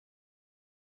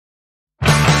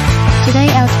Today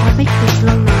our topic is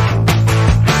lung nodule.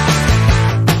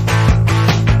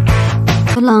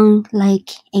 The lung,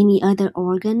 like any other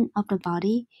organ of the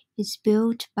body, is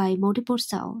built by multiple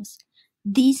cells.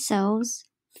 These cells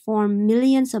form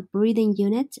millions of breathing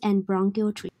units and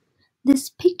bronchial trees. This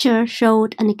picture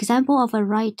showed an example of a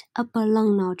right upper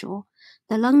lung nodule.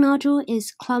 The lung nodule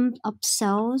is a clump of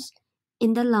cells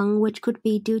in the lung which could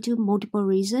be due to multiple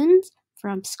reasons,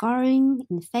 from scarring,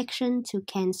 infection, to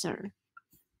cancer.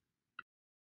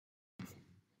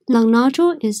 Lung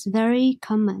nodule is very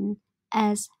common,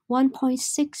 as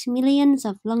 1.6 million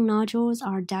of lung nodules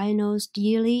are diagnosed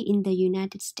yearly in the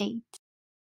United States.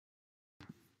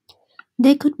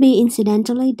 They could be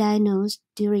incidentally diagnosed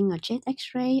during a chest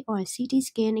X-ray or a CT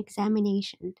scan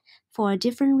examination for a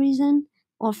different reason,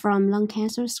 or from lung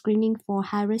cancer screening for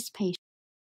high-risk patients.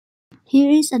 Here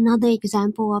is another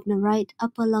example of the right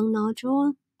upper lung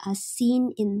nodule as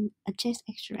seen in a chest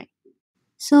X-ray.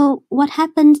 So what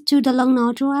happens to the lung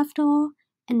nodule after all,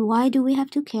 and why do we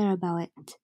have to care about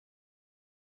it?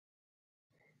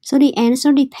 So the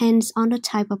answer depends on the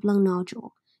type of lung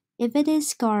nodule. If it is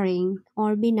scarring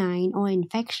or benign or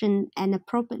infection and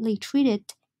appropriately treated,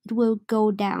 it will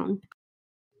go down.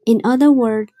 In other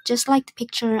words, just like the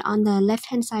picture on the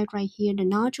left-hand side right here, the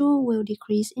nodule will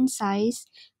decrease in size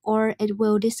or it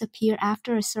will disappear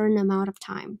after a certain amount of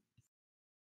time.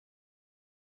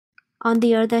 On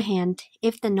the other hand,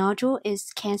 if the nodule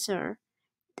is cancer,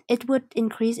 it would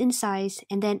increase in size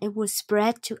and then it would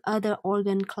spread to other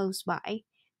organs close by,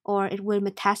 or it will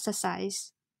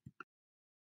metastasize.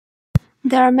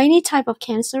 There are many types of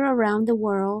cancer around the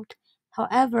world.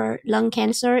 However, lung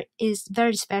cancer is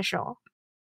very special.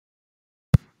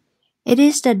 It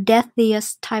is the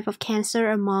deadliest type of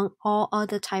cancer among all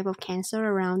other types of cancer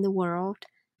around the world.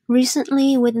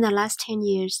 Recently, within the last 10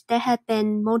 years, there have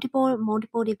been multiple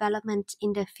developments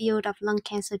in the field of lung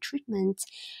cancer treatment,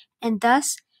 and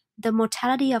thus, the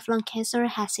mortality of lung cancer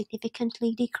has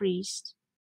significantly decreased.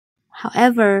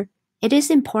 However, it is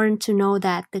important to know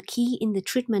that the key in the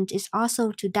treatment is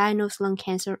also to diagnose lung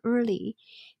cancer early,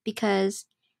 because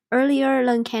earlier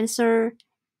lung cancer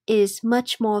is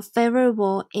much more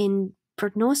favorable in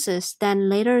prognosis than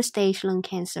later stage lung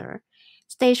cancer.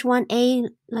 Stage 1A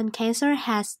lung cancer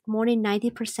has more than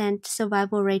 90%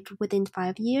 survival rate within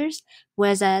 5 years,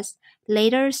 whereas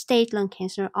later stage lung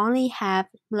cancer only have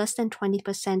less than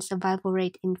 20% survival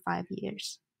rate in 5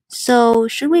 years. So,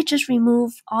 should we just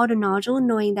remove all the nodule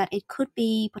knowing that it could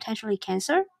be potentially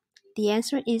cancer? The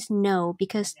answer is no,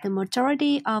 because the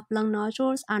majority of lung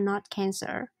nodules are not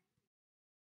cancer.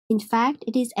 In fact,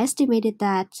 it is estimated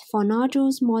that for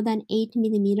nodules more than 8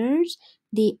 millimeters,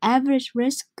 the average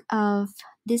risk of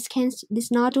this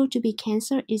nodule to be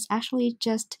cancer is actually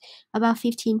just about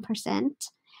 15%,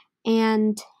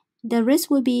 and the risk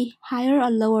will be higher or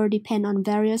lower depending on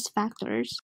various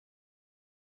factors,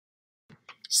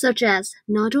 such as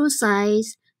nodule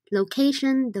size,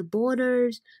 location, the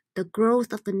borders, the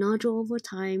growth of the nodule over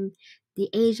time, the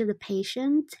age of the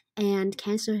patient, and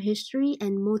cancer history,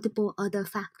 and multiple other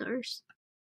factors.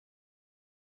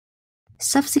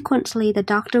 Subsequently, the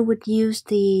doctor would use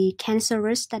the cancer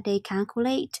risk that they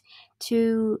calculate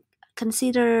to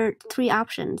consider 3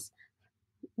 options: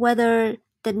 whether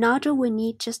the nodule would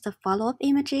need just a follow-up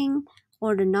imaging,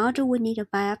 or the nodule would need a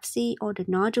biopsy, or the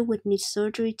nodule would need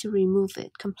surgery to remove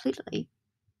it completely.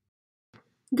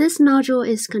 This nodule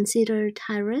is considered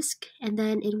high risk, and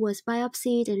then it was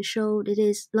biopsied and showed it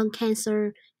is lung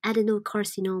cancer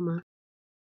adenocarcinoma.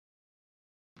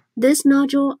 This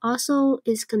nodule also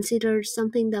is considered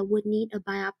something that would need a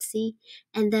biopsy,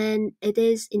 and then it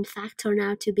is in fact turned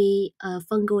out to be a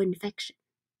fungal infection.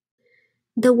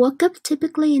 The workup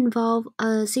typically involves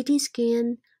a CT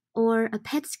scan or a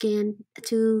PET scan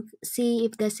to see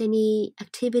if there's any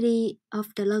activity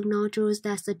of the lung nodules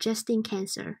that's suggesting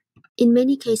cancer. In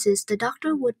many cases, the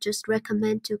doctor would just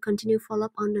recommend to continue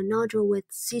follow-up on the nodule with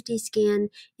CT scan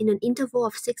in an interval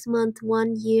of 6 months,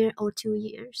 1 year, or 2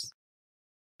 years.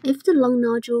 If the lung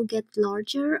nodule gets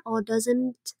larger or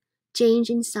doesn't change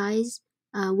in size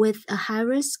with a high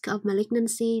risk of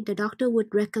malignancy, the doctor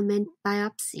would recommend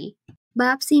biopsy.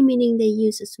 Biopsy meaning they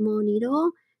use a small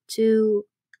needle to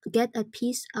get a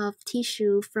piece of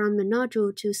tissue from the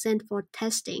nodule to send for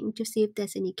testing to see if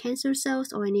there's any cancer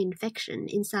cells or any infection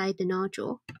inside the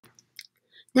nodule.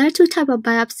 There are 2 types of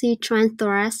biopsy: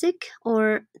 transthoracic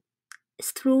or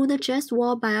through the chest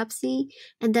wall biopsy,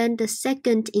 and then the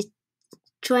second is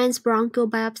transbronchial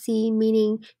biopsy,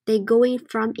 meaning they go in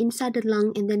from inside the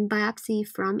lung and then biopsy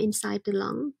from inside the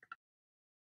lung.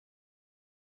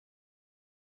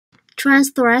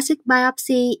 Transthoracic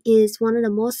biopsy is one of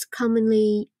the most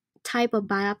commonly type of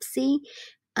biopsy,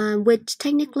 which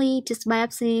technically just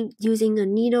biopsy using a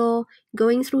needle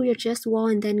going through your chest wall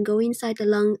and then go inside the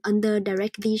lung under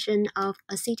direct vision of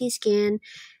a CT scan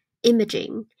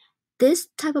imaging. This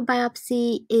type of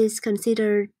biopsy is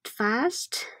considered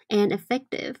fast and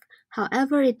effective.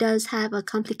 However, it does have a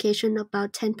complication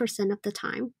about 10% of the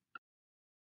time.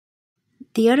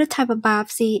 The other type of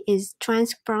biopsy is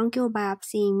transbronchial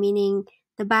biopsy, meaning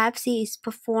the biopsy is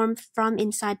performed from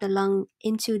inside the lung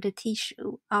into the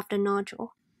tissue of the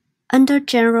nodule. Under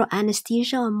general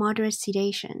anesthesia or moderate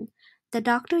sedation, the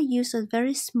doctor uses a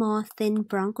very small, thin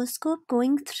bronchoscope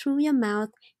going through your mouth,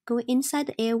 go inside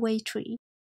the airway tree.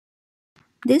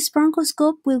 This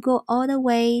bronchoscope will go all the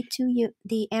way to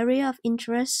the area of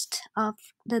interest of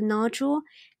the nodule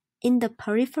in the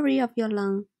periphery of your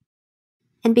lung.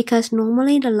 And because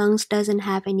normally the lungs doesn't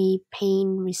have any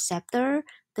pain receptor,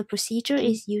 the procedure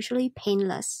is usually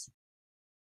painless.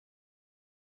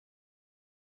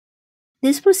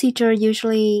 This procedure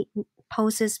usually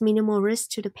poses minimal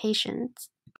risk to the patient,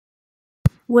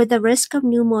 with the risk of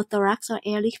pneumothorax or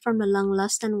air leak from the lung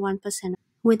less than 1%.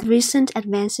 With recent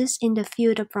advances in the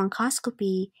field of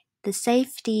bronchoscopy, the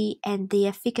safety and the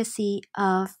efficacy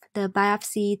of the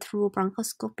biopsy through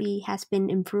bronchoscopy has been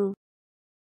improved.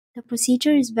 The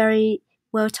procedure is very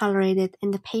well tolerated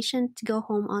and the patient go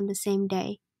home on the same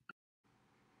day.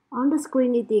 On the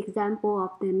screen is the example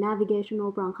of the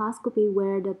navigational bronchoscopy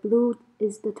where the blue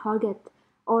is the target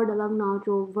or the lung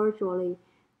nodule virtually.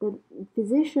 The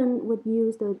physician would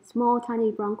use the small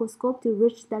tiny bronchoscope to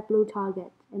reach that blue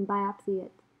target and biopsy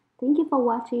it. Thank you for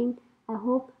watching. I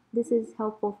hope this is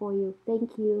helpful for you.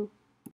 Thank you.